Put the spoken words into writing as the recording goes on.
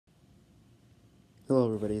Hello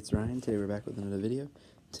everybody, it's Ryan. Today we're back with another video.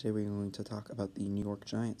 Today we're going to talk about the New York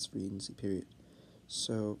Giants free agency period.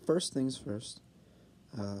 So first things first,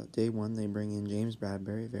 day one they bring in James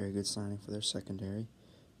Bradberry, very good signing for their secondary.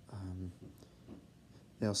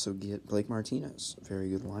 They also get Blake Martinez, a very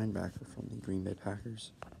good linebacker from the Green Bay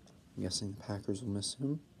Packers. I'm guessing the Packers will miss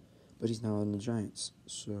him, but he's now on the Giants.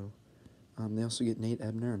 So they also get Nate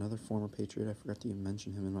Ebner, another former Patriot. I forgot to even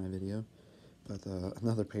mention him in my video, but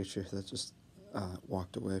another Patriot that just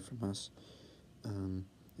walked away from us.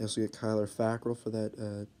 They also get Kyler Fackrell for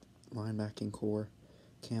that linebacking core.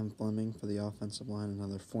 Cam Fleming for the offensive line,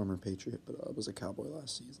 another former Patriot, but was a Cowboy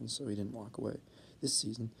last season, so he didn't walk away this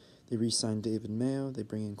season. They re-signed David Mayo. They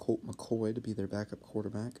bring in Colt McCoy to be their backup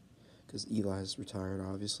quarterback, because Eli's retired,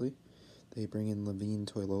 obviously. They bring in Levine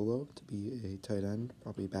Toilolo to be a tight end,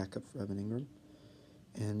 probably a backup for Evan Ingram.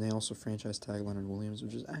 And they also franchise tag Leonard Williams,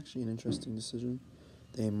 which is actually an interesting decision.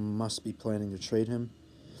 They must be planning to trade him,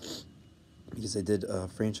 because they did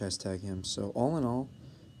franchise tag him. So all in all,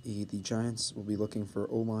 the Giants will be looking for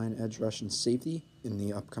O-line, edge rush, and safety in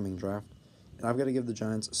the upcoming draft. And I've got to give the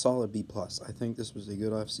Giants a solid B+. I think this was a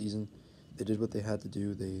good offseason. They did what they had to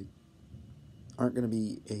do. They aren't going to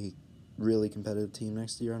be a really competitive team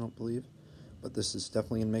next year, I don't believe. But this is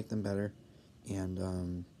definitely going to make them better.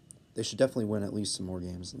 And they should definitely win at least some more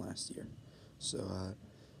games than last year. So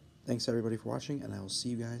thanks everybody for watching, and I will see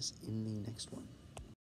you guys in the next one.